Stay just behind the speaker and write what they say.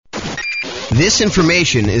This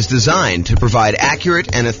information is designed to provide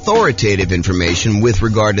accurate and authoritative information with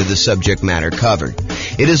regard to the subject matter covered.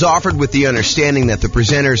 It is offered with the understanding that the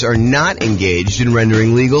presenters are not engaged in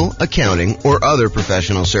rendering legal, accounting, or other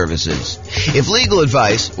professional services. If legal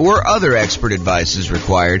advice or other expert advice is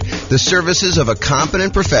required, the services of a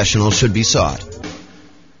competent professional should be sought.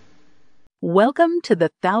 Welcome to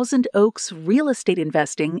the Thousand Oaks Real Estate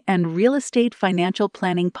Investing and Real Estate Financial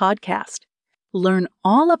Planning Podcast. Learn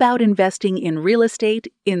all about investing in real estate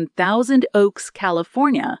in Thousand Oaks,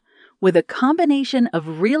 California, with a combination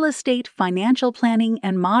of real estate financial planning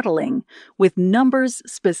and modeling with numbers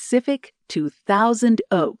specific to Thousand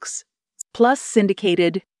Oaks, plus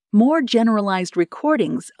syndicated, more generalized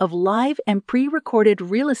recordings of live and pre-recorded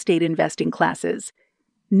real estate investing classes,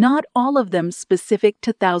 not all of them specific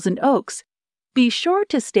to Thousand Oaks. Be sure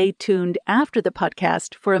to stay tuned after the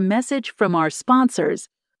podcast for a message from our sponsors.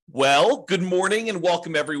 Well, good morning and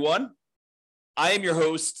welcome, everyone. I am your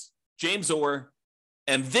host, James Orr,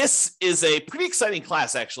 and this is a pretty exciting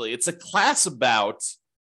class, actually. It's a class about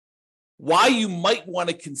why you might want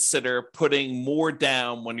to consider putting more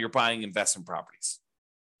down when you're buying investment properties.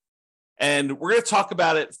 And we're going to talk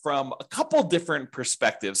about it from a couple different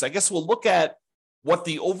perspectives. I guess we'll look at what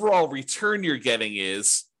the overall return you're getting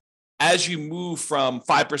is as you move from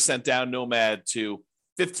 5% down Nomad to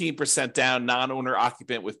 15% down non-owner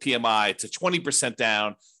occupant with PMI to 20%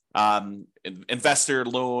 down investor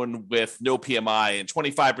loan with no PMI and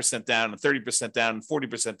 25% down and 30% down and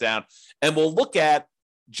 40% down. And we'll look at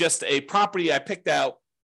just a property I picked out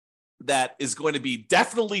that is going to be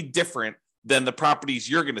definitely different than the properties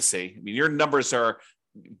you're going to see. I mean, your numbers are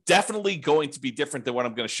definitely going to be different than what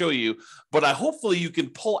I'm going to show you, but hopefully you can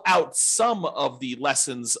pull out some of the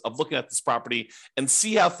lessons of looking at this property and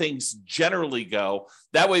see how things generally go.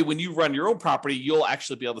 That way, when you run your own property, you'll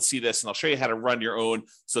actually be able to see this, and I'll show you how to run your own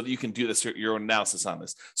so that you can do this, your own analysis on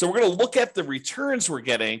this. So we're going to look at the returns we're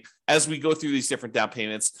getting as we go through these different down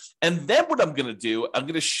payments. And then what I'm going to do, I'm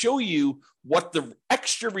going to show you what the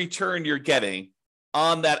extra return you're getting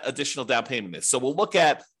on that additional down payment is. So we'll look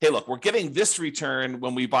at, hey, look, we're getting this return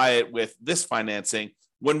when we buy it with this financing.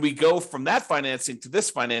 When we go from that financing to this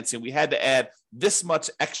financing, we had to add this much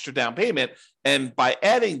extra down payment. And by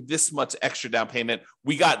adding this much extra down payment,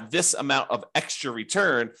 we got this amount of extra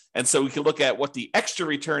return. And so we can look at what the extra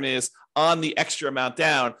return is on the extra amount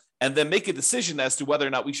down and then make a decision as to whether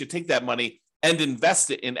or not we should take that money and invest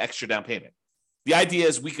it in extra down payment. The idea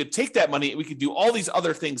is we could take that money and we could do all these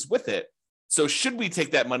other things with it. So should we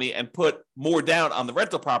take that money and put more down on the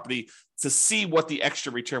rental property to see what the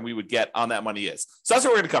extra return we would get on that money is? So that's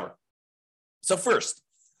what we're going to cover. So first,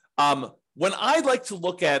 when I like to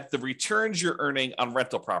look at the returns you're earning on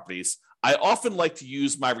rental properties, I often like to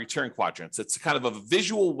use my return quadrants. It's kind of a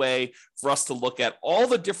visual way for us to look at all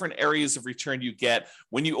the different areas of return you get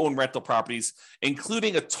when you own rental properties,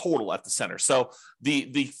 including a total at the center. So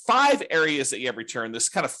the 5 areas that you have return, there's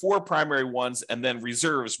kind of 4 primary ones, and then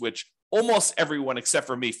reserves, which almost everyone except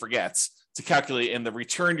for me forgets to calculate in the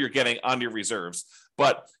return you're getting on your reserves.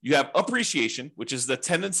 But you have appreciation, which is the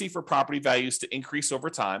tendency for property values to increase over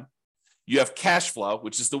time. You have cash flow,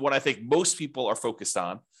 which is the one I think most people are focused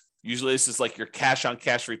on. Usually this is like your cash on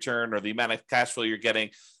cash return or the amount of cash flow you're getting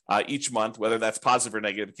each month, whether that's positive or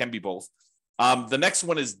negative. It can be both. The next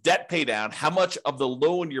one is debt pay down. How much of the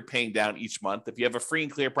loan you're paying down each month. If you have a free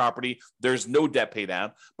and clear property, there's no debt pay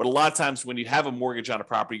down. But a lot of times when you have a mortgage on a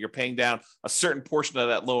property, you're paying down a certain portion of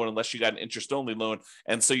that loan unless you got an interest-only loan.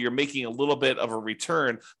 And so you're making a little bit of a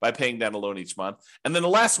return by paying down a loan each month. And then the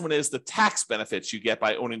last one is the tax benefits you get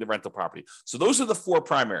by owning the rental property. So those are the 4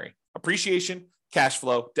 primary: appreciation, cash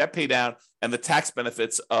flow, debt pay down, and the tax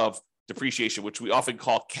benefits of depreciation, which we often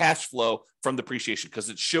call cash flow from depreciation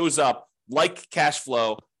because it shows up like cash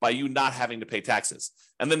flow by you not having to pay taxes.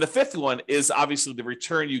 And then the 5th one is obviously the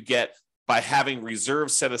return you get by having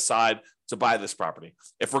reserves set aside to buy this property.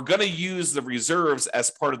 If we're going to use the reserves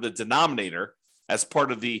as part of the denominator, as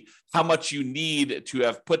part of the how much you need to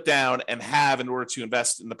have put down and have in order to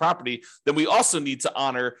invest in the property, then we also need to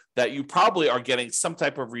honor that you probably are getting some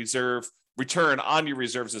type of reserve return on your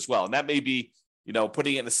reserves as well. And that may be,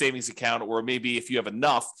 putting it in a savings account, or maybe if you have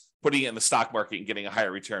enough, putting it in the stock market and getting a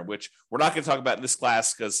higher return, which we're not going to talk about in this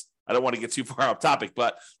class because I don't want to get too far off topic,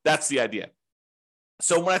 but that's the idea.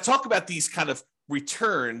 So when I talk about these kind of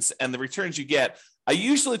returns and the returns you get, I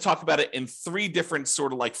usually talk about it in 3 different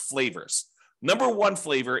sort of like flavors. Number 1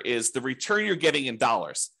 flavor is the return you're getting in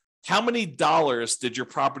dollars. How many dollars did your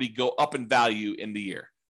property go up in value in the year?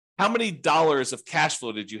 How many dollars of cash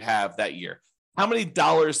flow did you have that year? how many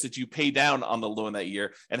dollars did you pay down on the loan that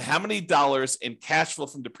year, and how many dollars in cash flow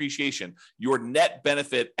from depreciation, your net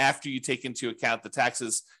benefit after you take into account the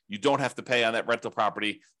taxes you don't have to pay on that rental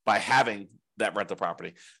property by having that rental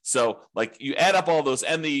property. So like you add up all those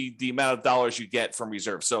and the amount of dollars you get from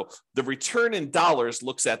reserve. So the return in dollars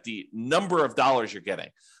looks at the number of dollars you're getting.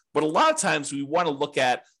 But a lot of times we want to look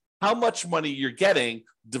at how much money you're getting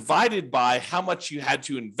divided by how much you had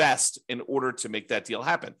to invest in order to make that deal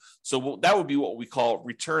happen. So that would be what we call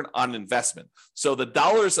return on investment. So the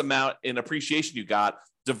dollars amount in appreciation you got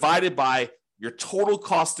divided by your total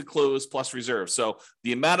cost to close plus reserve. So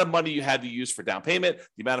the amount of money you had to use for down payment,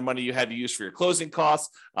 the amount of money you had to use for your closing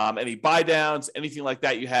costs, any buy downs, anything like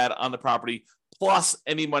that you had on the property, plus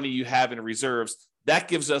any money you have in reserves, that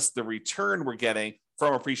gives us the return we're getting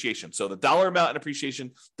from appreciation. So the dollar amount in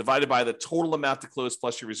appreciation divided by the total amount to close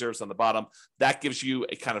plus your reserves on the bottom, that gives you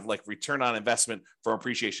a kind of like return on investment from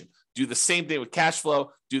appreciation. Do the same thing with cash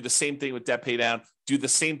flow, do the same thing with debt pay down, do the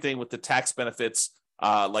same thing with the tax benefits,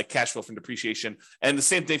 like cash flow from depreciation, and the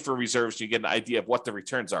same thing for reserves. You get an idea of what the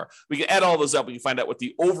returns are. We can add all those up. We can find out what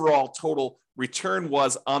the overall total return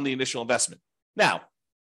was on the initial investment. Now,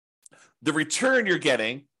 the return you're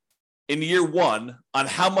getting in year one on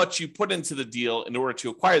how much you put into the deal in order to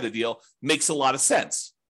acquire the deal makes a lot of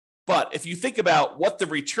sense. But if you think about what the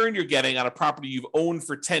return you're getting on a property you've owned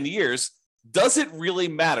for 10 years, does it really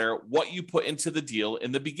matter what you put into the deal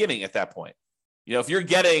in the beginning at that point? If you're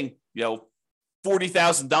getting,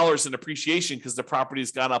 $40,000 in appreciation because the property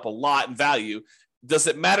has gone up a lot in value, does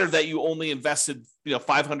it matter that you only invested,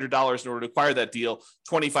 $500 in order to acquire that deal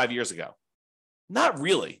 25 years ago? Not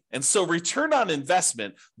really. And so return on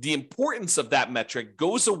investment, the importance of that metric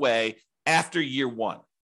goes away after year one.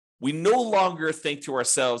 We no longer think to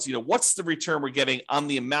ourselves, what's the return we're getting on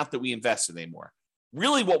the amount that we invested anymore?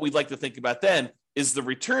 Really what we'd like to think about then is the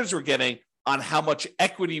returns we're getting on how much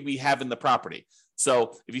equity we have in the property.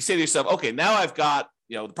 So if you say to yourself, okay, now I've got,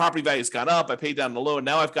 the property value has gone up, I paid down the loan,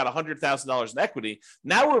 now I've got $100,000 in equity.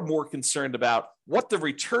 Now we're more concerned about what the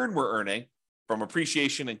return we're earning from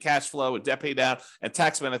appreciation and cash flow and debt pay down and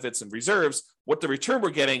tax benefits and reserves, what the return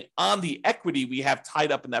we're getting on the equity we have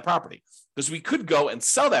tied up in that property. Because we could go and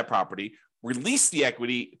sell that property, release the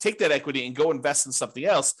equity, take that equity and go invest in something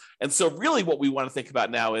else. And so really what we want to think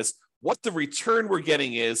about now is what the return we're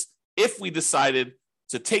getting is if we decided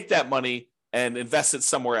to take that money and invest it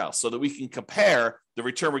somewhere else so that we can compare the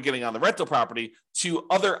return we're getting on the rental property to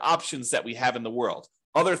other options that we have in the world.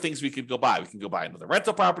 Other things we could go buy. We can go buy another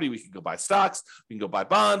rental property. We can go buy stocks. We can go buy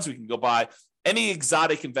bonds. We can go buy any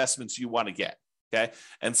exotic investments you want to get. Okay.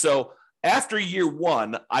 And so after year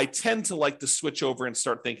one, I tend to like to switch over and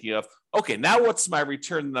start thinking of, okay, now what's my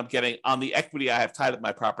return that I'm getting on the equity I have tied up in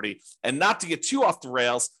my property? And not to get too off the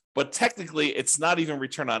rails, but technically it's not even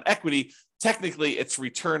return on equity. Technically it's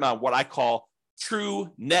return on what I call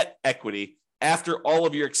true net equity after all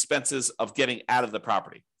of your expenses of getting out of the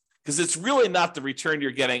property. Because it's really not the return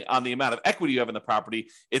you're getting on the amount of equity you have in the property.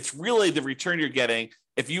 It's really the return you're getting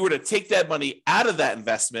if you were to take that money out of that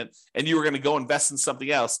investment and you were going to go invest in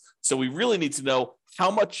something else. So we really need to know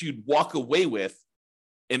how much you'd walk away with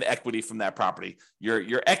in equity from that property.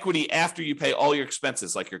 Your equity after you pay all your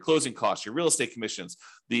expenses, like your closing costs, your real estate commissions,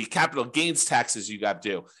 the capital gains taxes you got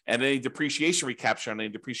due, and any depreciation recapture on any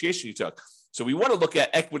depreciation you took. So we want to look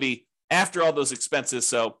at equity after all those expenses.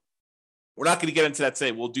 So we're not going to get into that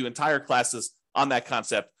today. We'll do entire classes on that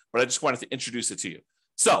concept, but I just wanted to introduce it to you.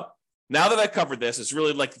 So now that I covered this, it's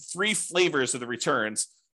really like three flavors of the returns: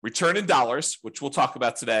 return in dollars, which we'll talk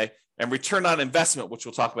about today, and return on investment, which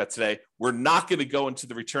we'll talk about today. We're not going to go into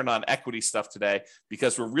the return on equity stuff today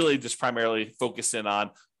because we're really just primarily focusing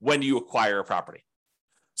on when you acquire a property.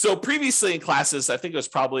 So previously in classes, I think it was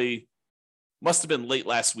must have been late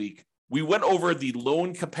last week, we went over the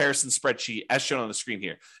loan comparison spreadsheet as shown on the screen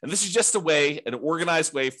here. And this is just an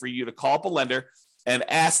organized way for you to call up a lender and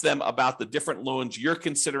ask them about the different loans you're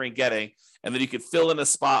considering getting. And then you could fill in a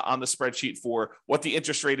spot on the spreadsheet for what the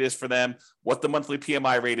interest rate is for them, what the monthly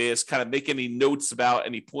PMI rate is, kind of make any notes about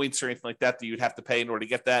any points or anything like that that you'd have to pay in order to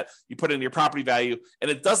get that. You put in your property value,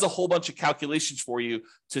 and it does a whole bunch of calculations for you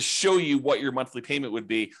to show you what your monthly payment would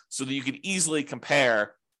be so that you can easily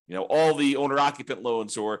compare all the owner-occupant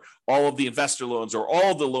loans or all of the investor loans or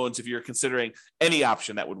all the loans if you're considering any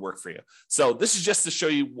option that would work for you. So this is just to show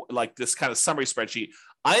you like this kind of summary spreadsheet.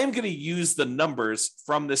 I am going to use the numbers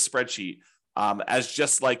from this spreadsheet as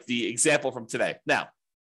just like the example from today. Now,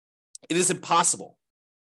 it is impossible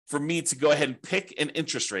for me to go ahead and pick an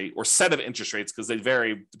interest rate or set of interest rates because they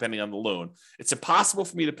vary depending on the loan. It's impossible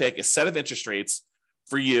for me to pick a set of interest rates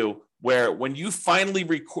for you where when you finally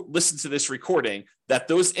listen to this recording, that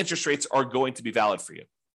those interest rates are going to be valid for you.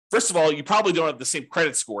 First of all, you probably don't have the same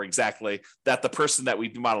credit score exactly that the person that we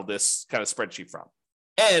modeled this kind of spreadsheet from.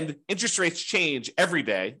 And interest rates change every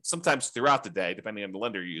day, sometimes throughout the day, depending on the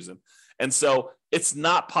lender you're using. And so it's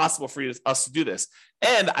not possible for us to do this.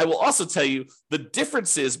 And I will also tell you the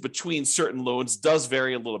differences between certain loans does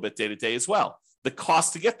vary a little bit day to day as well. The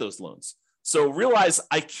cost to get those loans. So realize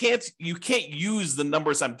you can't use the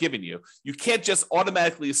numbers I'm giving you. You can't just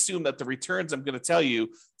automatically assume that the returns I'm going to tell you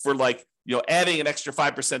for adding an extra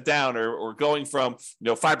 5% down or going from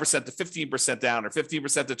 5% to 15% down or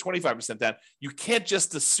 15% to 25% down. You can't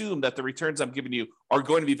just assume that the returns I'm giving you are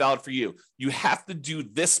going to be valid for you. You have to do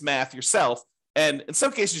this math yourself. And in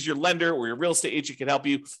some cases, your lender or your real estate agent can help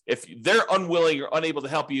you. If they're unwilling or unable to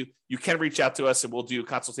help you, you can reach out to us and we'll do a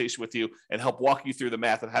consultation with you and help walk you through the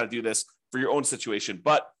math of how to do this for your own situation.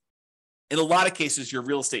 But in a lot of cases, your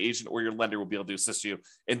real estate agent or your lender will be able to assist you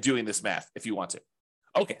in doing this math if you want to.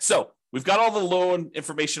 Okay, so we've got all the loan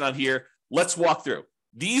information on here. Let's walk through.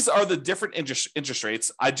 These are the different interest rates.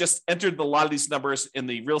 I just entered a lot of these numbers in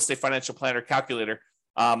the Real Estate Financial Planner calculator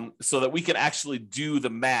so that we can actually do the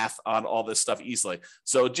math on all this stuff easily.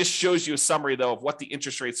 So it just shows you a summary, though, of what the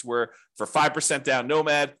interest rates were for 5% down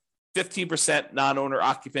Nomad, 15% non-owner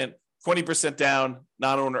occupant, 20% down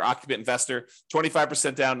non-owner occupant investor,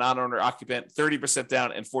 25% down non-owner occupant, 30%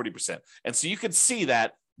 down, and 40%. And so you can see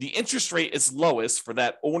that the interest rate is lowest for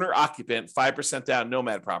that owner occupant, 5% down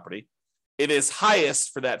Nomad property. It is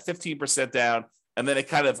highest for that 15% down, and then it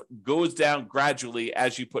kind of goes down gradually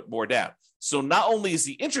as you put more down. So not only is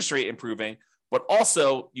the interest rate improving, but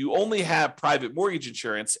also you only have private mortgage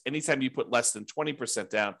insurance anytime you put less than 20%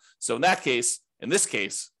 down. So in this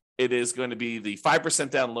case, it is going to be the 5%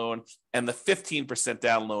 down loan and the 15%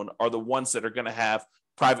 down loan are the ones that are going to have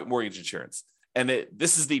private mortgage insurance. And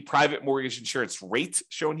this is the private mortgage insurance rate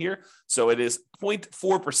shown here. So it is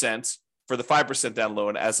 0.4% for the 5% down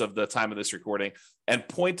loan as of the time of this recording and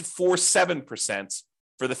 0.47%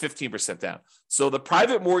 for the 15% down. So the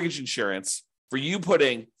private mortgage insurance for you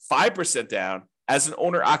putting 5% down as an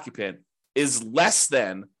owner occupant is less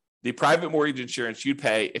than the private mortgage insurance you'd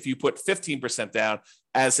pay if you put 15% down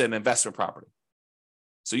as an investment property.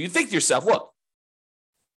 So you think to yourself, look,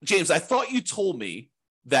 James, I thought you told me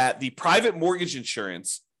that the private mortgage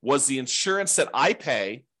insurance was the insurance that I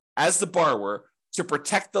pay as the borrower to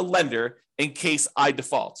protect the lender in case I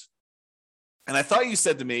default. And I thought you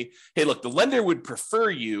said to me, hey, look, the lender would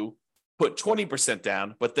prefer you put 20%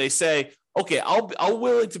 down, but they say, okay, I'll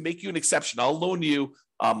willing to make you an exception. I'll loan you,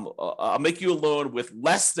 I'll make you a loan with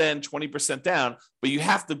less than 20% down, but you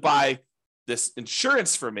have to buy this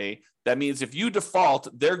insurance for me. That means if you default,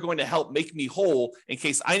 they're going to help make me whole in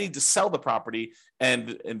case I need to sell the property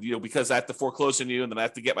and because I have to foreclose on you and then I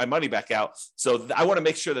have to get my money back out. So I want to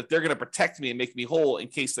make sure that they're going to protect me and make me whole in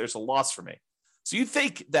case there's a loss for me. So you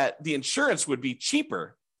think that the insurance would be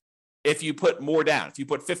cheaper if you put more down, if you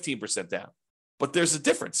put 15% down. But there's a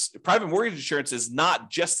difference. Private mortgage insurance is not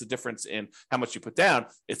just the difference in how much you put down.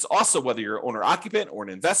 It's also whether you're an owner-occupant or an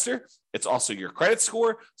investor. It's also your credit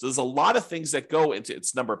score. So there's a lot of things that go into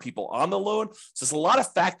its number of people on the loan. So there's a lot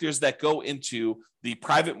of factors that go into the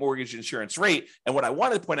private mortgage insurance rate. And what I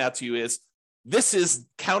want to point out to you is this is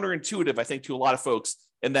counterintuitive, I think, to a lot of folks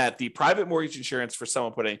in that the private mortgage insurance for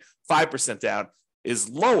someone putting 5% down is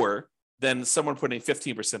lower than someone putting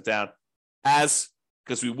 15% down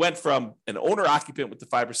because we went from an owner occupant with the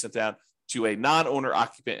 5% down to a non-owner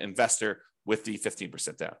occupant investor with the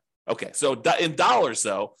 15% down. Okay, so in dollars,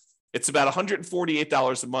 though, it's about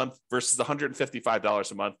 $148 a month versus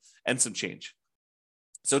 $155 a month and some change.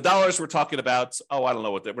 So dollars, we're talking about, I don't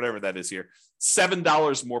know whatever that is here,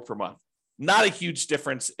 $7 more per month. Not a huge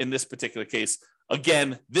difference in this particular case.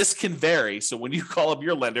 Again, this can vary. So when you call up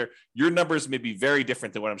your lender, your numbers may be very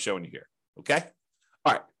different than what I'm showing you here. Okay?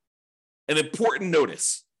 All right. An important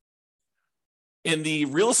notice. In the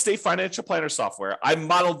Real Estate Financial Planner software, I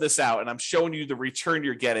modeled this out and I'm showing you the return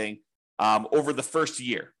you're getting over the first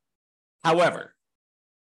year. However,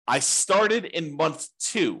 I started in month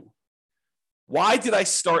 2. Why did I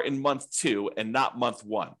start in month 2 and not month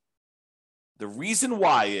 1? The reason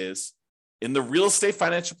why is in the Real Estate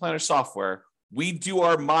Financial Planner software, we do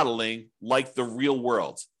our modeling like the real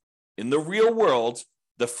world. In the real world,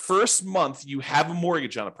 the first month you have a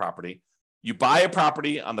mortgage on a property, you buy a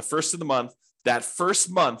property on the first of the month, that first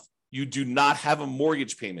month you do not have a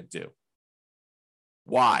mortgage payment due.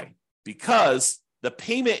 Why? Because the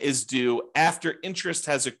payment is due after interest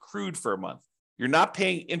has accrued for a month. You're not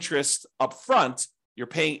paying interest up front, you're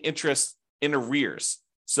paying interest in arrears.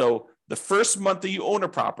 So the first month that you own a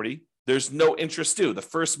property, there's no interest due. The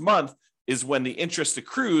first month is when the interest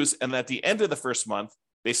accrues, and at the end of the first month,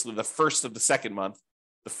 basically the first of the second month,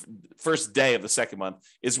 the first day of the second month,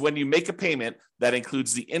 is when you make a payment that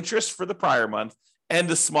includes the interest for the prior month and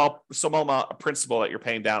the small amount of principal that you're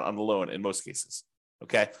paying down on the loan in most cases.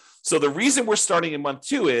 Okay. So the reason we're starting in month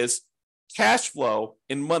 2 is cash flow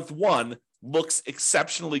in month 1 looks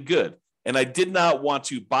exceptionally good. And I did not want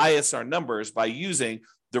to bias our numbers by using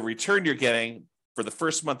the return you're getting for the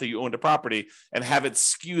first month that you owned a property and have it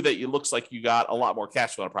skew that it looks like you got a lot more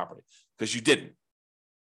cash flow on a property, because you didn't.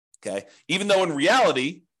 Okay. Even though in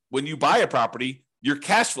reality, when you buy a property, your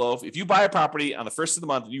cash flow, if you buy a property on the first of the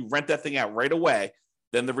month and you rent that thing out right away,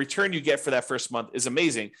 then the return you get for that first month is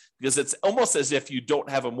amazing, because it's almost as if you don't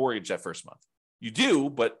have a mortgage that first month. You do,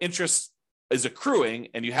 but interest is accruing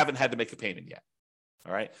and you haven't had to make a payment yet.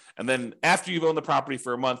 All right. And then after you've owned the property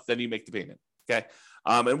for a month, then you make the payment. Okay.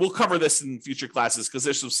 And we'll cover this in future classes because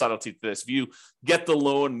there's some subtlety to this. If you get the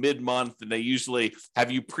loan mid-month and they usually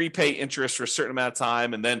have you prepay interest for a certain amount of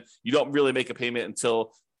time, and then you don't really make a payment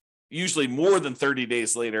until usually more than 30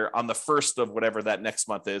 days later on the first of whatever that next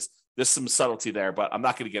month is, there's some subtlety there, but I'm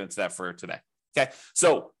not going to get into that for today. Okay.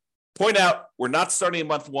 So point out, we're not starting in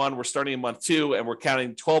month 1, we're starting in month 2, and we're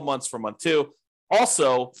counting 12 months from month 2.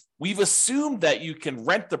 Also, we've assumed that you can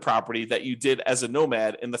rent the property that you did as a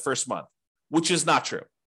nomad in the first month, which is not true,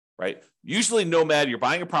 right? Usually nomad, you're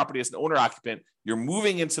buying a property as an owner occupant, you're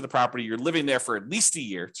moving into the property, you're living there for at least a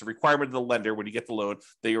year. It's a requirement of the lender when you get the loan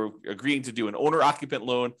that you're agreeing to do an owner occupant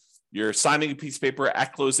loan. You're signing a piece of paper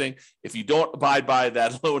at closing. If you don't abide by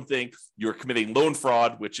that loan thing, you're committing loan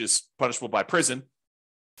fraud, which is punishable by prison.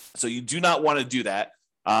 So you do not want to do that.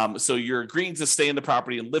 So you're agreeing to stay in the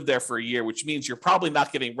property and live there for a year, which means you're probably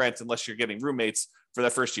not getting rent unless you're getting roommates for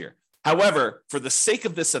that first year. However, for the sake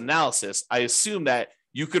of this analysis, I assume that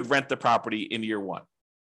you could rent the property in year 1.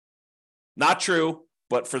 Not true,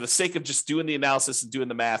 but for the sake of just doing the analysis and doing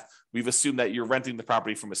the math, we've assumed that you're renting the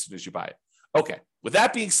property from as soon as you buy it. Okay, with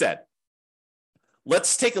that being said,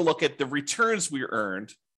 let's take a look at the returns we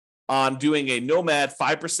earned on doing a nomad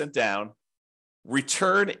 5% down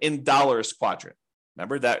return in dollars quadrant.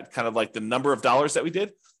 Remember that kind of like the number of dollars that we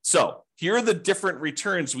did? So here are the different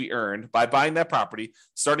returns we earned by buying that property,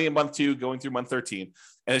 starting in month 2, going through month 13.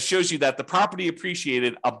 And it shows you that the property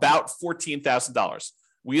appreciated about $14,000.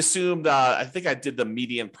 We assumed, I think I did the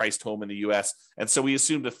median priced home in the US. And so we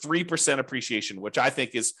assumed a 3% appreciation, which I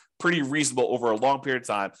think is pretty reasonable over a long period of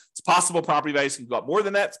time. It's possible property values can go up more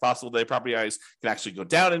than that. It's possible that property values can actually go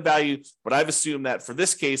down in value. But I've assumed that for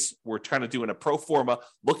this case, we're trying to do in a pro forma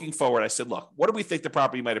looking forward. I said, look, what do we think the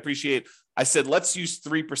property might appreciate? I said, let's use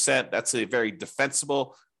 3%. That's a very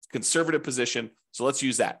defensible, conservative position. So let's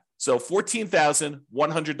use that. So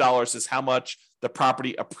 $14,100 is how much the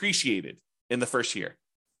property appreciated in the first year.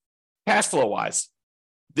 Cash flow wise,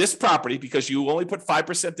 this property, because you only put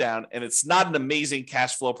 5% down and it's not an amazing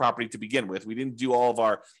cash flow property to begin with, we didn't do all of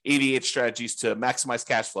our 88 strategies to maximize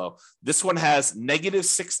cash flow. This one has negative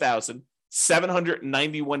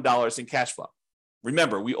 $6,791 in cash flow.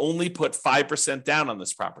 Remember, we only put 5% down on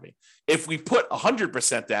this property. If we put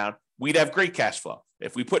 100% down, we'd have great cash flow.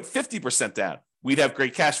 If we put 50% down, we'd have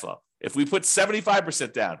great cash flow. If we put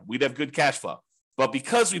 75% down, we'd have good cash flow. But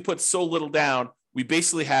because we put so little down, we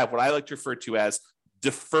basically have what I like to refer to as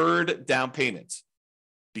deferred down payments,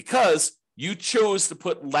 because you chose to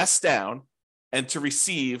put less down and to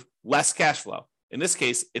receive less cash flow. In this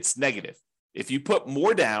case, it's negative. If you put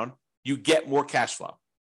more down, you get more cash flow.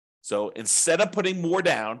 So instead of putting more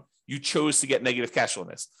down, you chose to get negative cash flow in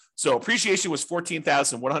this. So appreciation was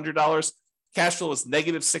 $14,100. Cash flow was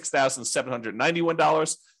negative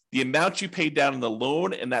 $6,791. The amount you paid down in the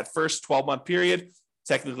loan in that first 12-month period,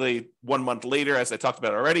 technically 1 month later, as I talked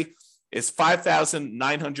about already, is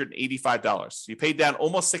 $5,985. So you paid down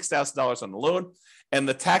almost $6,000 on the loan, and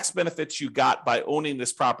the tax benefits you got by owning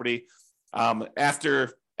this property after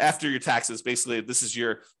your taxes, basically this is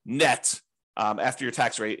your net after your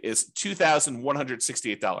tax rate, is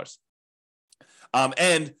 $2,168.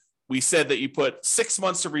 And we said that you put 6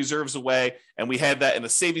 months of reserves away, and we had that in a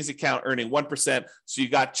savings account earning 1%. So you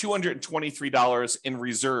got $223 in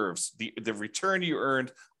reserves, the return you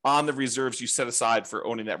earned on the reserves you set aside for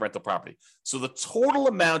owning that rental property. So the total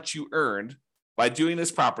amount you earned by doing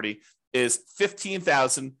this property is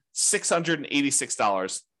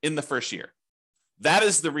 $15,686 in the first year. That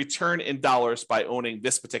is the return in dollars by owning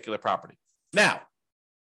this particular property. Now,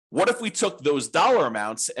 what if we took those dollar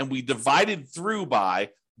amounts and we divided through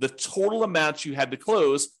by the total amount you had to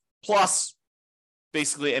close plus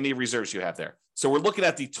basically any reserves you have there? So we're looking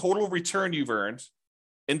at the total return you've earned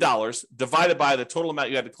in dollars divided by the total amount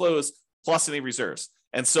you had to close plus any reserves.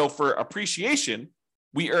 And so for appreciation,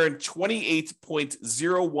 we earned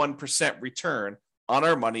 28.01% return on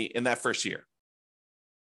our money in that first year.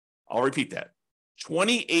 I'll repeat that.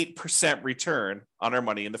 28% return on our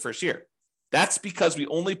money in the first year. That's because we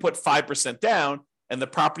only put 5% down and the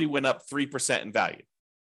property went up 3% in value.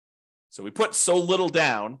 So we put so little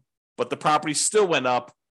down, but the property still went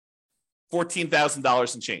up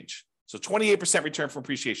 $14,000 and change. So 28% return from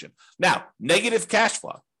appreciation. Now, negative cash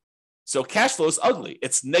flow. So cash flow is ugly.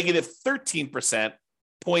 It's negative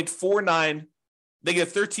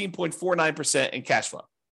 13.49% in cash flow.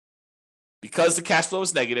 Because the cash flow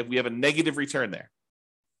is negative, we have a negative return there.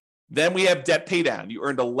 Then we have debt pay down. You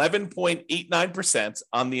earned 11.89%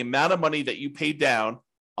 on the amount of money that you paid down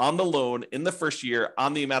on the loan in the first year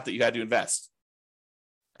on the amount that you had to invest.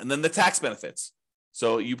 And then the tax benefits.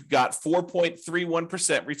 So you got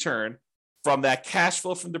 4.31% return from that cash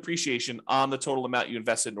flow from depreciation on the total amount you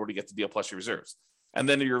invested in order to get the deal plus your reserves. And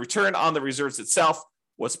then your return on the reserves itself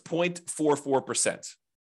was 0.44%.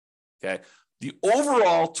 Okay. The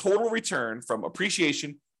overall total return from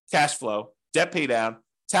appreciation, cash flow, debt pay down,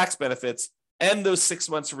 tax benefits, and those 6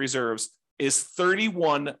 months of reserves is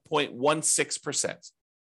 31.16%.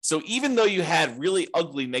 So even though you had really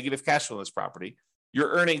ugly negative cash flow in this property, you're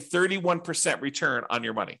earning 31% return on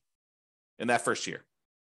your money in that first year.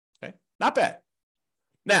 Okay, not bad.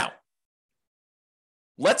 Now,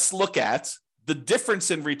 let's look at the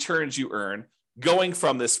difference in returns you earn going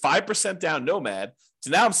from this 5% down nomad to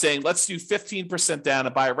now I'm saying, let's do 15% down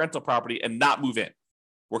and buy a rental property and not move in.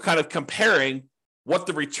 We're kind of comparing what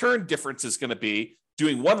the return difference is going to be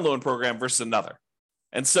doing one loan program versus another.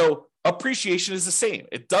 And so appreciation is the same.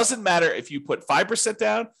 It doesn't matter if you put 5%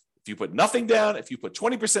 down, if you put nothing down, if you put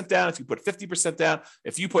 20% down, if you put 50% down,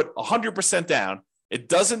 if you put 100% down, it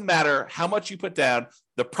doesn't matter how much you put down.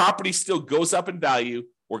 The property still goes up in value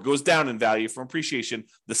or goes down in value from appreciation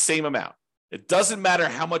the same amount. It doesn't matter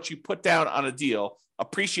how much you put down on a deal.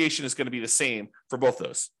 Appreciation is going to be the same for both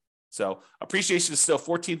those. So appreciation is still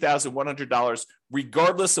 $14,100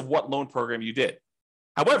 regardless of what loan program you did.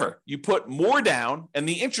 However, you put more down and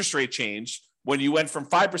the interest rate changed when you went from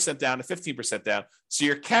 5% down to 15% down. So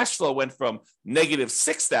your cash flow went from negative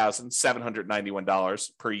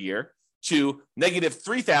 $6,791 per year to negative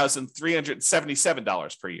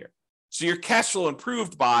 $3,377 per year. So your cash flow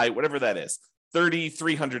improved by whatever that is,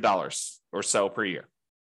 $3,300 or so per year.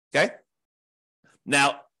 Okay.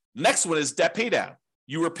 Now, next one is debt pay down.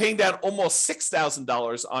 You were paying down almost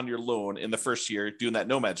 $6,000 on your loan in the first year doing that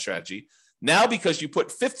nomad strategy. Now, because you put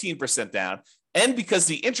 15% down and because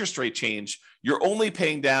the interest rate changed, you're only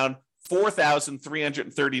paying down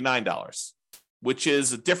 $4,339, which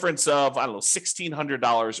is a difference of,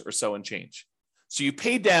 $1,600 or so in change. So you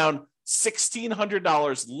paid down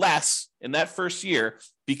 $1,600 less in that first year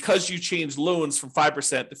because you changed loans from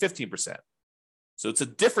 5% to 15%. So it's a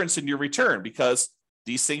difference in your return because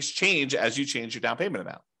these things change as you change your down payment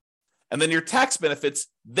amount. And then your tax benefits,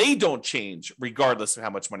 they don't change regardless of how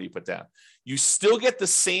much money you put down. You still get the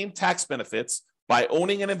same tax benefits by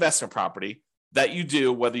owning an investment property that you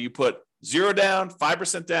do whether you put 0 down,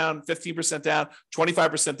 5% down, 15% down,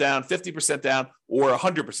 25% down, 50% down, or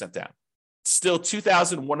 100% down. It's still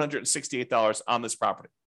 $2,168 on this property.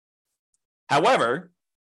 However,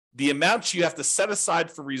 the amount you have to set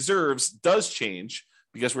aside for reserves does change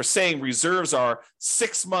because we're saying reserves are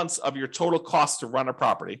 6 months of your total cost to run a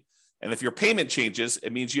property. And if your payment changes,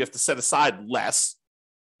 it means you have to set aside less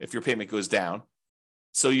if your payment goes down.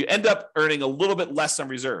 So you end up earning a little bit less on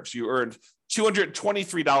reserves. You earned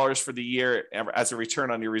 $223 for the year as a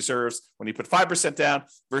return on your reserves when you put 5% down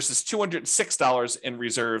versus $206 in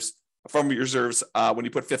reserves from your reserves when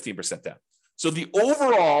you put 15% down. So the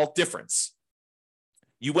overall difference,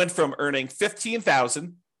 you went from earning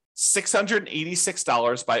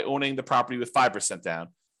 $15,686 by owning the property with 5% down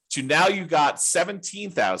to now you got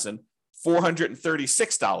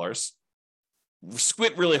 $17,436.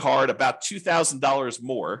 Squint really hard, about $2,000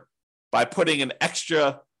 more by putting an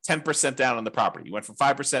extra 10% down on the property. You went from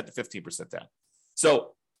 5% to 15% down.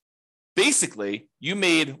 So basically, you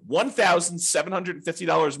made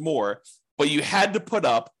 $1,750 more, but you had to put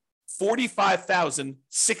up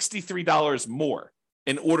 $45,063 more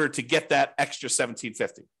in order to get that extra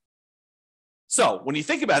 $1,750. So when you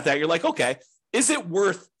think about that, you're like, okay, is it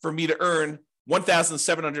worth for me to earn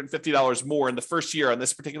 $1,750 more in the first year on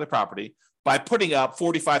this particular property by putting up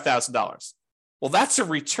 $45,000? Well, that's a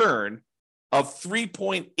return of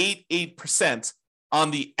 3.88% on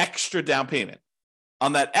the extra down payment.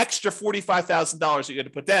 On that extra $45,000 that you had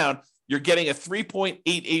to put down, you're getting a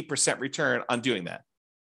 3.88% return on doing that.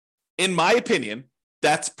 In my opinion,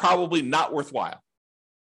 that's probably not worthwhile,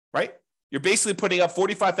 right? You're basically putting up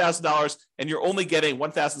 $45,000 and you're only getting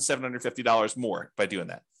 $1,750 more by doing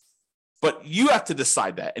that. But you have to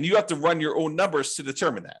decide that, and you have to run your own numbers to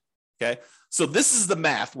determine that. Okay. So this is the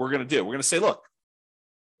math we're going to do. We're going to say, look,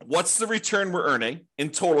 what's the return we're earning in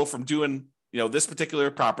total from doing, this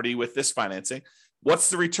particular property with this financing? What's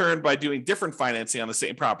the return by doing different financing on the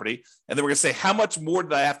same property? And then we're going to say, how much more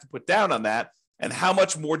did I have to put down on that? And how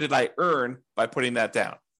much more did I earn by putting that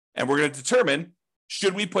down? And we're going to determine,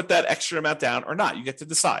 should we put that extra amount down or not? You get to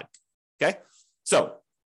decide. Okay. So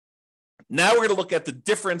now we're going to look at the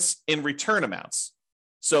difference in return amounts.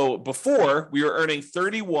 So before, we were earning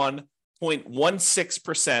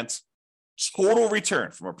 31.16% total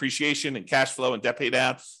return from appreciation and cash flow and debt pay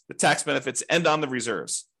down, the tax benefits, and on the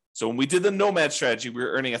reserves. So when we did the Nomad strategy, we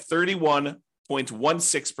were earning a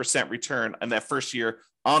 31.16% return in that first year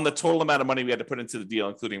on the total amount of money we had to put into the deal,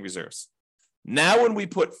 including reserves. Now, when we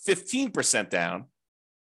put 15% down,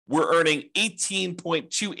 we're earning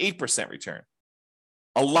 18.28% return.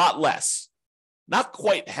 A lot less. Not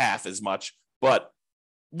quite half as much, but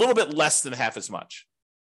a little bit less than half as much.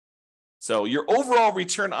 So your overall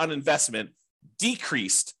return on investment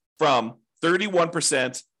decreased from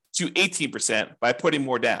 31% to 18% by putting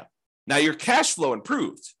more down. Now your cash flow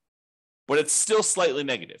improved, but it's still slightly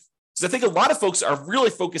negative. Because I think a lot of folks are really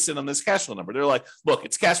focusing on this cash flow number. They're like, look,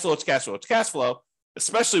 it's cash flow, it's cash flow, it's cash flow,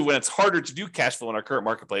 especially when it's harder to do cash flow in our current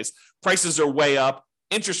marketplace. Prices are way up,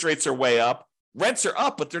 interest rates are way up, rents are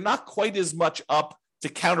up, but they're not quite as much up to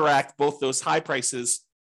counteract both those high prices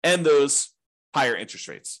and those higher interest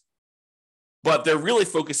rates. But they're really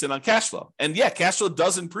focusing on cash flow. And yeah, cash flow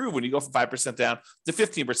does improve when you go from 5% down to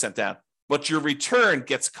 15% down, but your return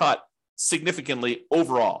gets cut significantly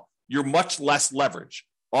overall. You're much less leverage,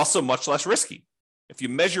 also much less risky. If you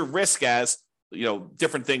measure risk as,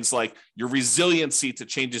 different things like your resiliency to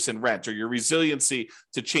changes in rent, or your resiliency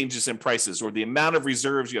to changes in prices, or the amount of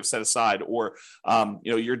reserves you have set aside, or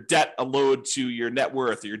your debt load to your net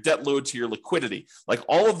worth, or your debt load to your liquidity, like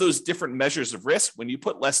all of those different measures of risk, when you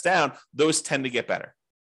put less down, those tend to get better.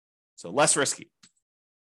 So less risky.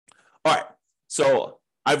 All right. So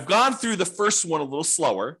I've gone through the first one a little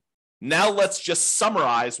slower. Now let's just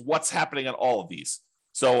summarize what's happening on all of these.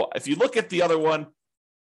 So if you look at the other one,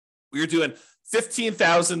 we were doing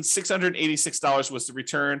 $15,686 was the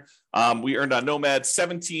return. We earned on Nomad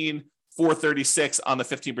 $17,436 on the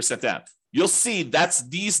 15% down. You'll see that's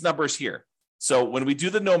these numbers here. So when we do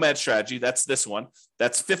the Nomad strategy, that's this one.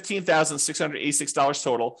 That's $15,686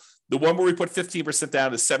 total. The one where we put 15%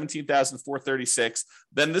 down is $17,436.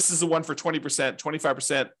 Then this is the one for 20%,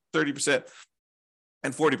 25%, 30%,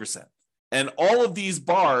 and 40%. And all of these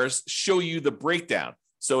bars show you the breakdown.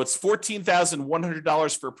 So it's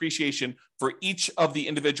 $14,100 for appreciation for each of the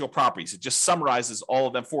individual properties. It just summarizes all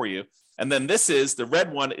of them for you. And then this is, the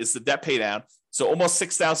red one is the debt pay down. So almost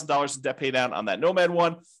 $6,000 in debt pay down on that Nomad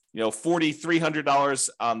one, $4,300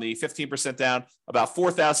 on the 15% down, about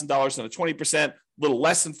 $4,000 on the 20%, a little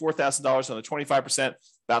less than $4,000 on the 25%,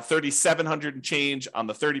 about $3,700 and change on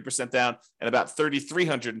the 30% down, and about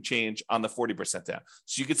 $3,300 and change on the 40% down.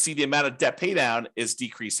 So you can see the amount of debt pay down is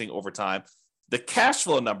decreasing over time. The cash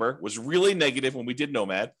flow number was really negative when we did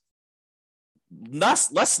Nomad, not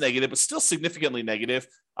less negative, but still significantly negative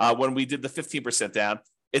when we did the 15% down.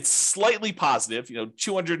 It's slightly positive,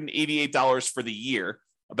 $288 for the year,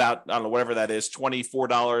 about, I don't know, whatever that is,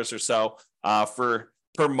 $24 or so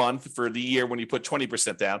per month for the year when you put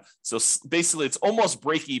 20% down. So basically it's almost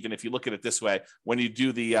break even if you look at it this way when you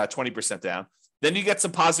do the 20% down. Then you get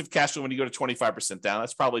some positive cash flow when you go to 25% down.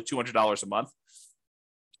 That's probably $200 a month.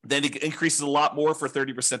 Then it increases a lot more for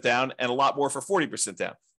 30% down and a lot more for 40%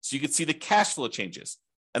 down. So you can see the cash flow changes.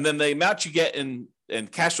 And then the amount you get in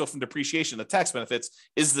cash flow from depreciation, the tax benefits,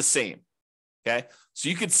 is the same. Okay. So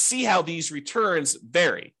you can see how these returns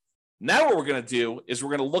vary. Now what we're going to do is we're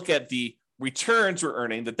going to look at the returns we're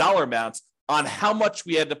earning, the dollar amounts, on how much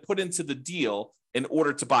we had to put into the deal in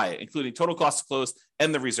order to buy it, including total cost to close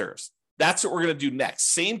and the reserves. That's what we're going to do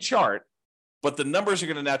next. Same chart, but the numbers are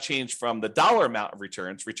going to now change from the dollar amount of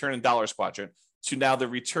returns, return in dollars quadrant, to now the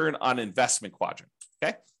return on investment quadrant.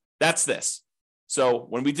 Okay, that's this. So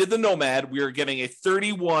when we did the Nomad, we were getting a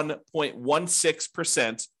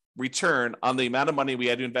 31.16% return on the amount of money we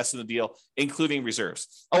had to invest in the deal, including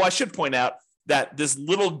reserves. Oh, I should point out that this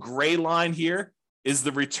little gray line here is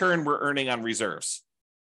the return we're earning on reserves.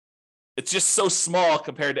 It's just so small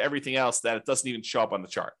compared to everything else that it doesn't even show up on the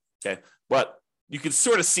chart. Okay, but you can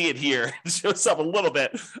sort of see it here. It shows up a little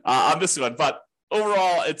bit on this one, but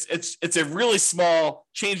overall, it's a really small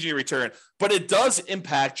change in your return, but it does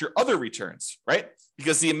impact your other returns, right?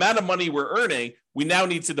 Because the amount of money we're earning, we now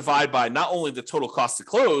need to divide by not only the total cost to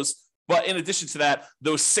close, But in addition to that,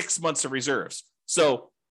 those 6 months of reserves.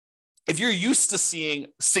 So if you're used to seeing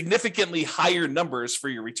significantly higher numbers for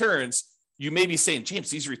your returns, you may be saying, James,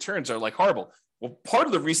 these returns are like horrible. Well, part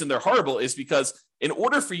of the reason they're horrible is because in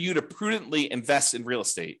order for you to prudently invest in real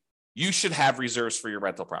estate, you should have reserves for your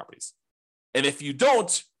rental properties. And if you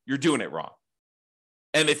don't, you're doing it wrong.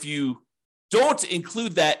 And if you don't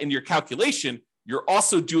include that in your calculation, you're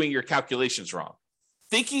also doing your calculations wrong.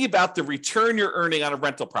 Thinking about the return you're earning on a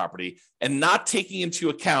rental property and not taking into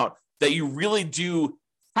account that you really do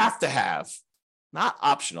have to have, not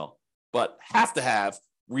optional, but have to have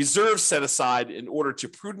reserves set aside in order to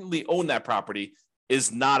prudently own that property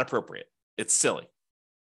is not appropriate. It's silly.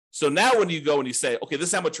 So now when you go and you say, okay, this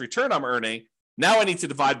is how much return I'm earning, now I need to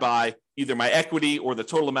divide by either my equity or the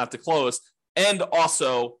total amount to close and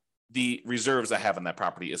also the reserves I have on that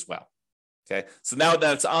property as well. Okay, so now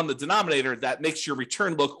that it's on the denominator, that makes your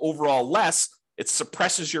return look overall less. It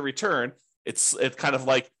suppresses your return. It kind of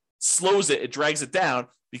like slows it, it drags it down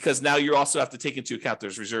because now you also have to take into account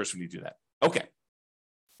those reserves when you do that. Okay,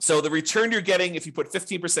 so the return you're getting if you put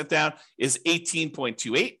 15% down is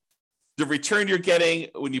 18.28. The return you're getting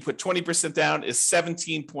when you put 20% down is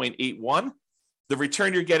 17.81. The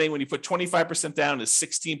return you're getting when you put 25% down is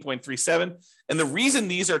 16.37. And the reason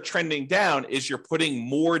these are trending down is you're putting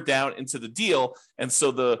more down into the deal. And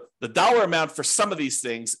so the dollar amount for some of these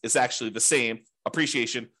things is actually the same,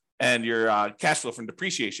 appreciation and your cash flow from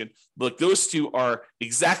depreciation. But those two are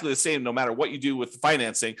exactly the same no matter what you do with the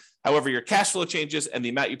financing. However, your cash flow changes and the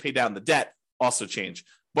amount you pay down the debt also change.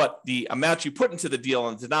 But the amount you put into the deal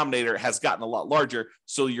on the denominator has gotten a lot larger.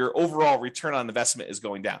 So your overall return on investment is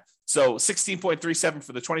going down. So 16.37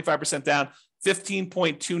 for the 25% down,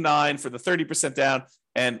 15.29 for the 30% down,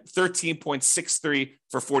 and 13.63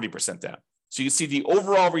 for 40% down. So you see the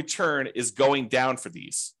overall return is going down for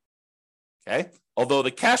these. Okay. Although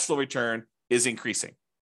the cash flow return is increasing.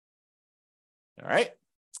 All right.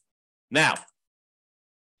 Now,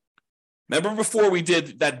 remember before we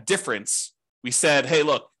did that difference, we said, hey,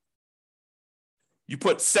 look, you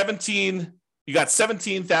put you got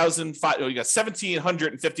 $1,750,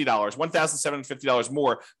 $1,750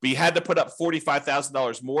 more, but you had to put up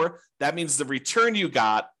 $45,000 more. That means the return you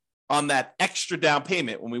got on that extra down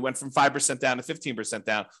payment when we went from 5% down to 15%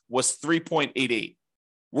 down was 3.88.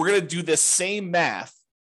 We're going to do this same math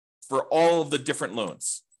for all of the different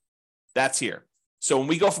loans. That's here. So when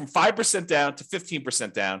we go from 5% down to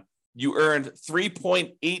 15% down, you earned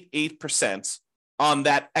 3.88% on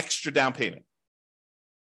that extra down payment.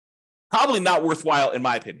 Probably not worthwhile in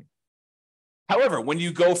my opinion. However, when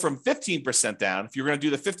you go from 15% down, if you're going to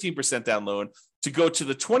do the 15% down loan to go to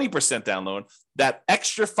the 20% down loan, that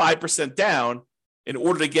extra 5% down, in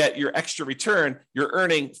order to get your extra return, you're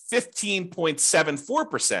earning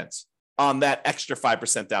 15.74% on that extra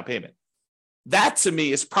 5% down payment. That to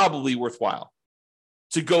me is probably worthwhile.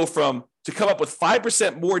 To come up with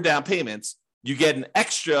 5% more down payments, you get an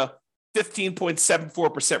extra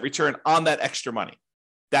 15.74% return on that extra money.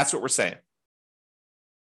 That's what we're saying.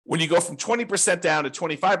 When you go from 20% down to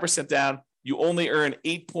 25% down, you only earn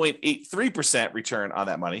 8.83% return on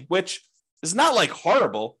that money, which is not like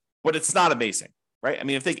horrible, but it's not amazing, right? I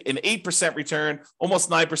mean, I think an 8% return, almost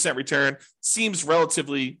 9% return seems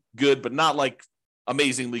relatively good, but not like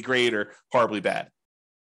amazingly great or horribly bad.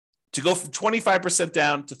 To go from 25%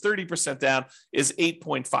 down to 30% down is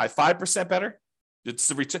 8.55% better. It's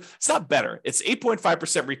the return. It's not better. It's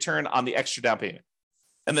 8.5% return on the extra down payment.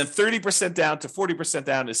 And then 30% down to 40%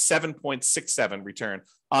 down is 7.67 return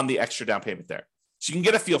on the extra down payment there. So you can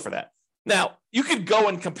get a feel for that. Now, you could go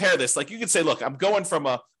and compare this. Like you could say, look, I'm going from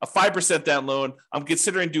a 5% down loan. I'm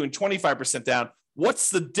considering doing 25% down.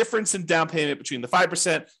 What's the difference in down payment between the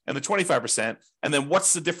 5% and the 25%? And then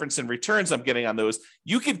what's the difference in returns I'm getting on those?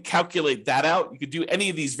 You could calculate that out. You could do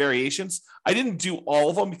any of these variations. I didn't do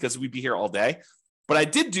all of them because we'd be here all day, but I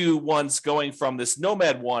did do ones going from this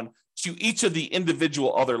Nomad one to each of the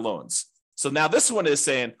individual other loans. So now this one is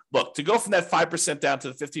saying, look, to go from that 5% down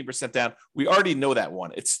to the 15% down, we already know that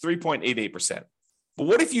one. It's 3.88%. But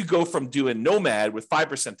what if you go from doing Nomad with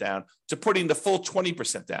 5% down to putting the full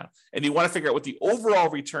 20% down? And you want to figure out what the overall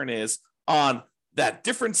return is on that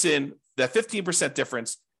difference in that 15%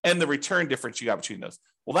 difference and the return difference you got between those.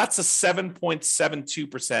 Well, that's a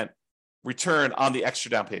 7.72% return on the extra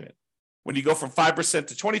down payment. When you go from 5%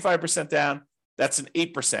 to 25% down, that's an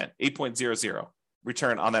 8%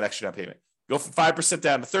 return on that extra down payment. Go from 5%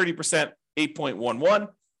 down to 30%, 8.11,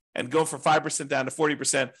 and go from 5% down to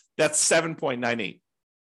 40%, that's 7.98.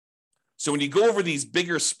 So when you go over these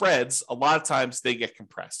bigger spreads, a lot of times they get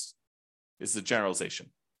compressed, is the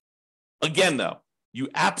generalization. Again, though, you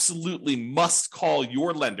absolutely must call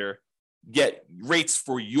your lender get rates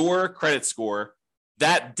for your credit score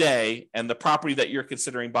that day and the property that you're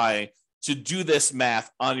considering buying to do this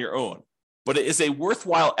math on your own. But it is a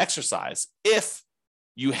worthwhile exercise if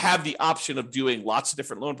you have the option of doing lots of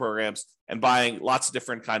different loan programs and buying lots of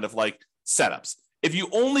different kind of like setups. If you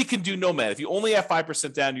only can do Nomad, if you only have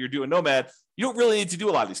 5% down, you're doing Nomad, you don't really need to do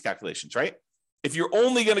a lot of these calculations, right? If you're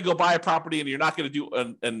only going to go buy a property and you're not going to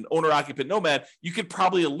do an owner-occupant Nomad, you could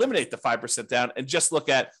probably eliminate the 5% down and just look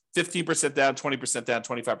at 15% down, 20% down,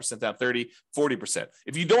 25% down, 30, 40%.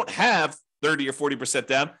 If you don't have 30 or 40%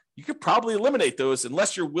 down, you could probably eliminate those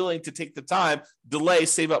unless you're willing to take the time, delay,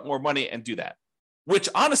 save up more money, and do that, which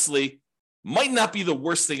honestly might not be the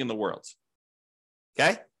worst thing in the world.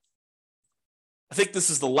 Okay? I think this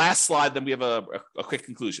is the last slide, then we have a quick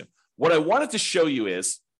conclusion. What I wanted to show you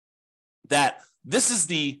is that this is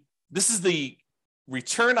the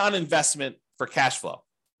return on investment for cash flow,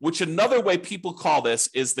 which another way people call this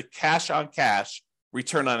is the cash on cash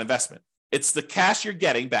return on investment. It's the cash you're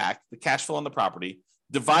getting back, the cash flow on the property,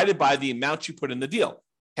 divided by the amount you put in the deal.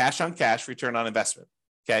 Cash on cash return on investment.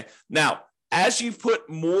 Okay. Now, as you put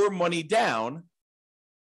more money down,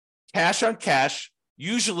 cash on cash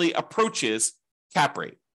usually approaches cap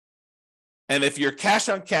rate. And if your cash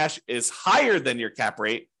on cash is higher than your cap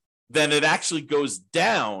rate, then it actually goes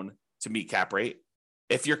down to meet cap rate.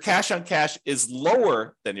 If your cash on cash is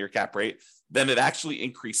lower than your cap rate, then it actually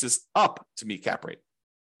increases up to meet cap rate.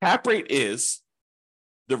 Cap rate is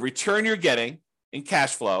the return you're getting in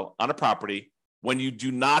cash flow on a property when you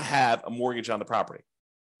do not have a mortgage on the property.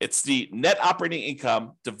 It's the net operating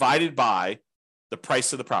income divided by the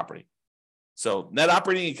price of the property. So net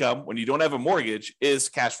operating income, when you don't have a mortgage, is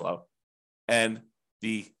cash flow. And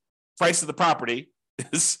the price of the property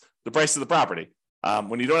is the price of the property.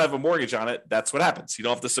 When you don't have a mortgage on it, that's what happens. You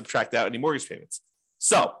don't have to subtract out any mortgage payments.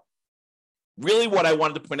 So really what I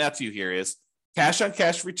wanted to point out to you here is cash on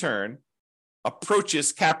cash return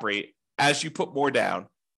approaches cap rate as you put more down.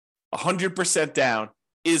 100% down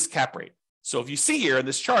is cap rate. So if you see here in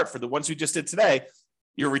this chart for the ones we just did today,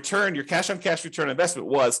 your return, your cash on cash return on investment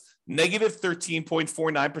was negative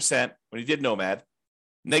 13.49% when you did Nomad,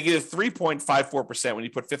 negative 3.54% when you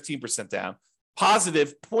put 15% down,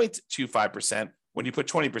 positive 0.25% when you put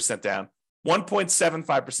 20% down,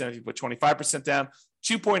 1.75% if you put 25% down,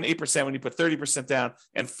 2.8% when you put 30% down,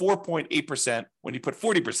 and 4.8% when you put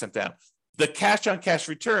 40% down. The cash on cash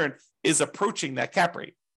return is approaching that cap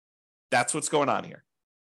rate. That's what's going on here.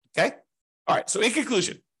 Okay? All right. So in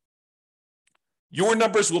conclusion, your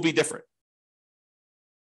numbers will be different.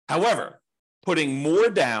 However, putting more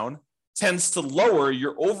down tends to lower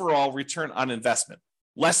your overall return on investment.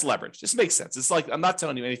 Less leverage. This makes sense. It's like, I'm not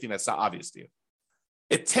telling you anything that's not obvious to you.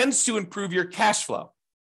 It tends to improve your cash flow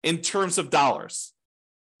in terms of dollars.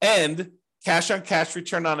 And cash on cash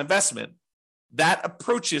return on investment, that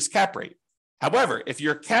approaches cap rate. However, if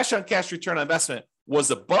your cash on cash return on investment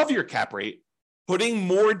was above your cap rate, putting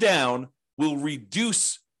more down will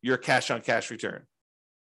reduce your cash on cash return.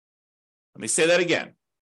 Let me say that again.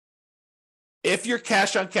 If your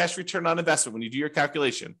cash on cash return on investment, when you do your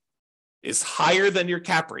calculation, is higher than your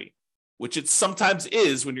cap rate, which it sometimes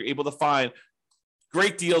is when you're able to find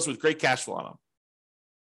great deals with great cash flow on them.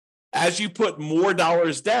 As you put more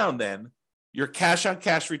dollars down, then your cash on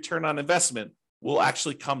cash return on investment will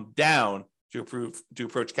actually come down to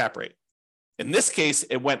approach cap rate. In this case,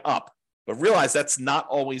 it went up, but realize that's not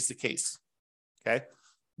always the case. Okay.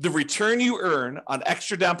 The return you earn on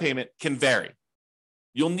extra down payment can vary.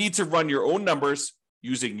 You'll need to run your own numbers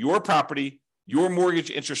using your property, your mortgage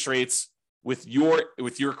interest rates with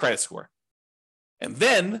your credit score. And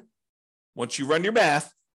then once you run your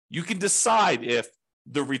math, you can decide if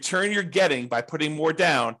the return you're getting by putting more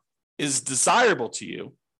down is desirable to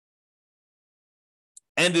you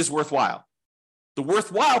and is worthwhile. The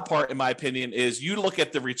worthwhile part, in my opinion, is you look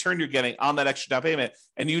at the return you're getting on that extra down payment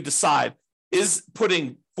and you decide, is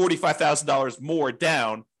putting $45,000 more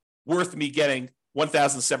down worth me getting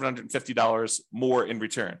 $1,750 more in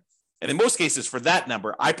return? And in most cases, for that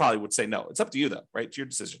number, I probably would say no. It's up to you, though, right? It's your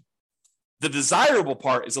decision. The desirable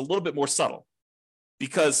part is a little bit more subtle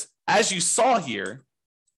because, as you saw here,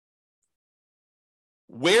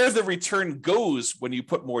 where the return goes when you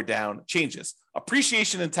put more down changes.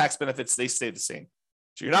 Appreciation and tax benefits, they stay the same.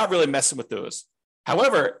 So you're not really messing with those.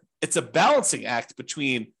 However, it's a balancing act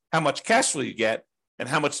between how much cash flow you get and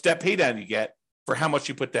how much debt pay down you get for how much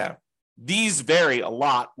you put down. These vary a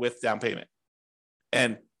lot with down payment.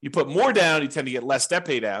 And you put more down, you tend to get less debt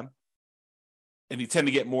pay down, and you tend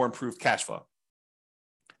to get more improved cash flow.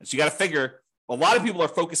 And so you got to figure, a lot of people are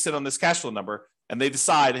focused in on this cash flow number, and they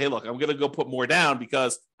decide, hey, look, I'm going to go put more down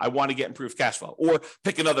because I want to get improved cash flow, or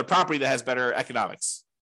pick another property that has better economics,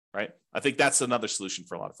 right? I think that's another solution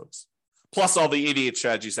for a lot of folks. Plus all the 88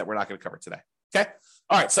 strategies that we're not going to cover today. Okay.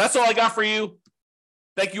 All right. So that's all I got for you.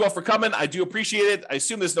 Thank you all for coming. I do appreciate it. I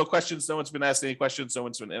assume there's no questions. No one's been asking any questions. No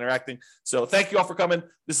one's been interacting. So thank you all for coming.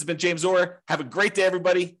 This has been James Orr. Have a great day,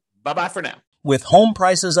 everybody. Bye-bye for now. With home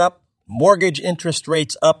prices up, mortgage interest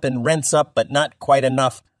rates up, and rents up, but not quite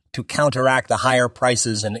enough to counteract the higher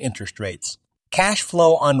prices and interest rates, cash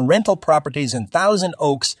flow on rental properties in Thousand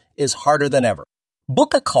Oaks is harder than ever.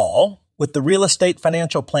 Book a call with the Real Estate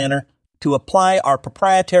Financial Planner to apply our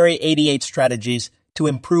proprietary 88 strategies to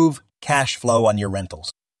improve cash flow on your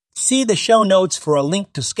rentals. See the show notes for a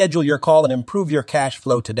link to schedule your call and improve your cash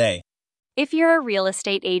flow today. If you're a real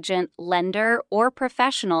estate agent, lender, or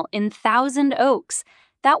professional in Thousand Oaks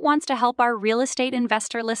that wants to help our real estate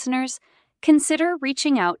investor listeners, consider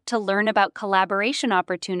reaching out to learn about collaboration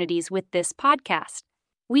opportunities with this podcast.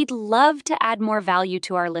 We'd love to add more value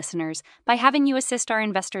to our listeners by having you assist our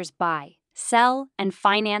investors buy, sell, and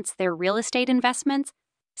finance their real estate investments.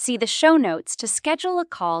 See the show notes to schedule a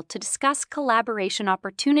call to discuss collaboration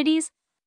opportunities